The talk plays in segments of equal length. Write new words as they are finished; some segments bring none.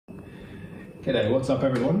G'day, what's up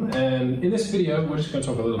everyone? And in this video we're just going to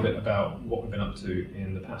talk a little bit about what we've been up to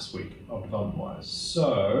in the past week of development-wise.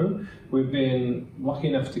 So we've been lucky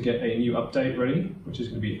enough to get a new update ready, which is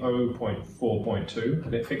going to be 0.4.2,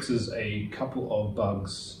 and it fixes a couple of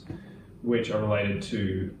bugs which are related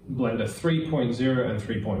to Blender 3.0 and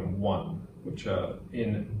 3.1, which are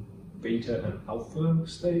in beta and alpha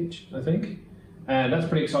stage, I think. And that's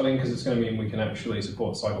pretty exciting because it's going to mean we can actually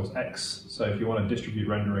support Cycles X. So if you want to distribute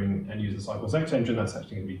rendering and use the Cycles X engine, that's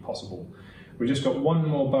actually going to be possible. We've just got one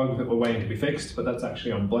more bug that we're waiting to be fixed, but that's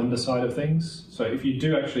actually on Blender side of things. So if you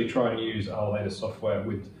do actually try and use our latest software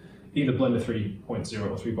with either Blender 3.0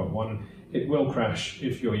 or 3.1, it will crash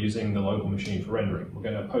if you're using the local machine for rendering. We're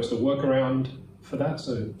going to post a workaround for that,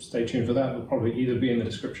 so stay tuned for that. It'll probably either be in the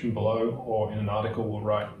description below or in an article we'll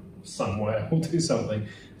write somewhere. We'll do something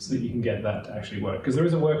so that you can get that to actually work, because there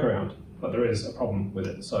is a workaround, but there is a problem with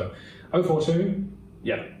it. So 0.4.2,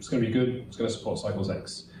 yeah, it's going to be good. It's going to support Cycles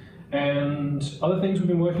X. And other things we've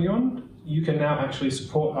been working on, you can now actually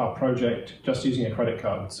support our project just using a credit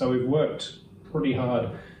card. So we've worked pretty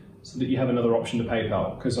hard so that you have another option to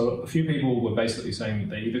PayPal, because a few people were basically saying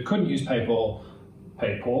that they either couldn't use PayPal,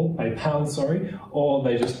 sorry, or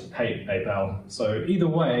they just hate PayPal. So either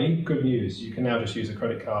way, good news. You can now just use a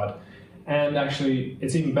credit card. And actually,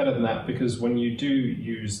 it's even better than that, because when you do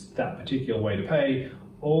use that particular way to pay,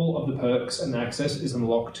 all of the perks and access is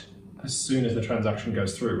unlocked as soon as the transaction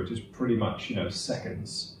goes through, which is pretty much,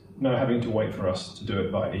 seconds. No having to wait for us to do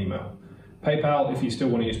it by email. PayPal, if you still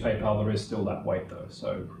want to use PayPal, there is still that wait though.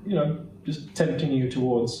 So, just tempting you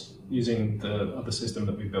towards using the other system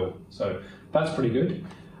that we built. So that's pretty good.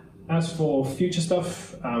 As for future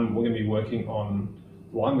stuff, I'm going to be working on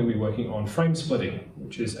frame splitting,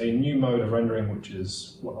 which is a new mode of rendering, which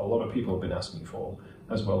is what a lot of people have been asking for,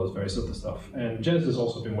 as well as various other stuff. And Jez has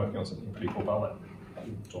also been working on something pretty cool. I'll let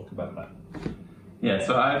you talk about that. Yeah,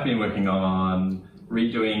 so I've been working on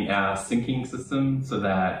redoing our syncing system so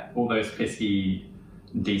that all those pesky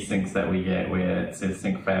desyncs that we get where it says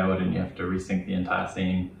sync failed and you have to resync the entire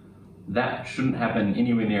scene, that shouldn't happen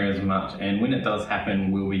anywhere near as much. And when it does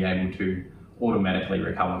happen, we'll be able to automatically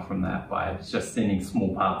recover from that by just sending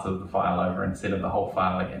small parts of the file over instead of the whole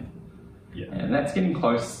file again. Yeah. And that's getting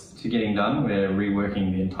close to getting done. We're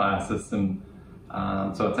reworking the entire system.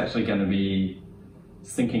 So it's actually going to be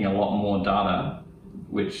syncing a lot more data,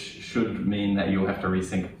 which should mean that you'll have to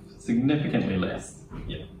resync significantly less.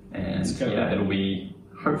 Yeah. And yeah, it'll be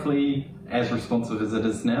hopefully as responsive as it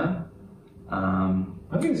is now.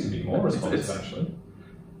 I think it's going to be more responsive actually.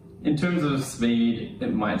 In terms of speed,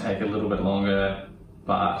 it might take a little bit longer,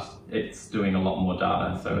 but it's doing a lot more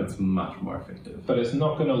data, so it's much more effective. But it's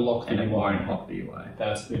not going to lock the UI. And it won't lock the UI.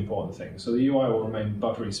 That's the important thing. So the UI will remain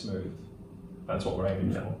buttery smooth. That's what we're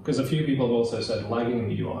aiming for. Because a few people have also said lagging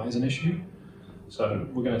the UI is an issue. So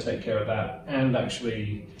we're going to take care of that and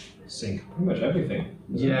actually sync pretty much everything.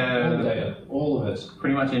 Yeah. All the data, all of it.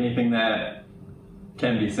 Pretty much anything that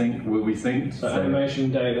can be synced will be synced. So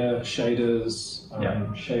animation data, shaders,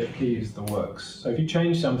 shape keys, the works. So if you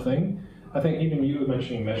change something, I think even you were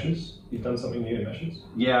mentioning meshes. You've done something new in meshes?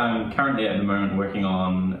 Yeah, I'm currently at the moment working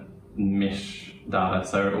on mesh data,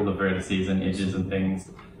 so all the vertices and edges and things.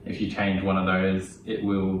 If you change one of those, it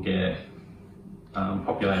will get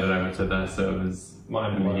populated over to the servers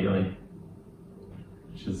immediately,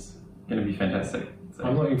 which is going to be fantastic. So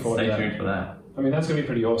I'm looking forward to that. Stay tuned for that. I mean, that's going to be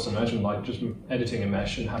pretty awesome. Imagine just editing a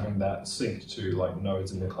mesh and having that synced to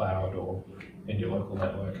nodes in the cloud or in your local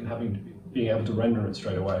network, and being able to render it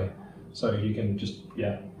straight away. So you can just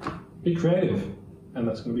be creative, and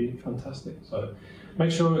that's going to be fantastic. So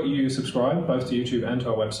make sure you subscribe both to YouTube and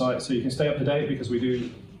to our website so you can stay up to date, because we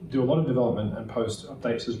do a lot of development and post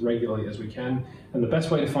updates as regularly as we can. And the best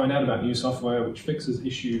way to find out about new software which fixes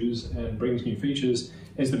issues and brings new features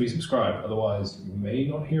is to be subscribed. Otherwise, you may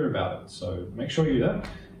not hear about it. So make sure you do that.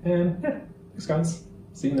 And yeah, thanks guys.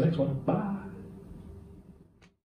 See you in the next one. Bye.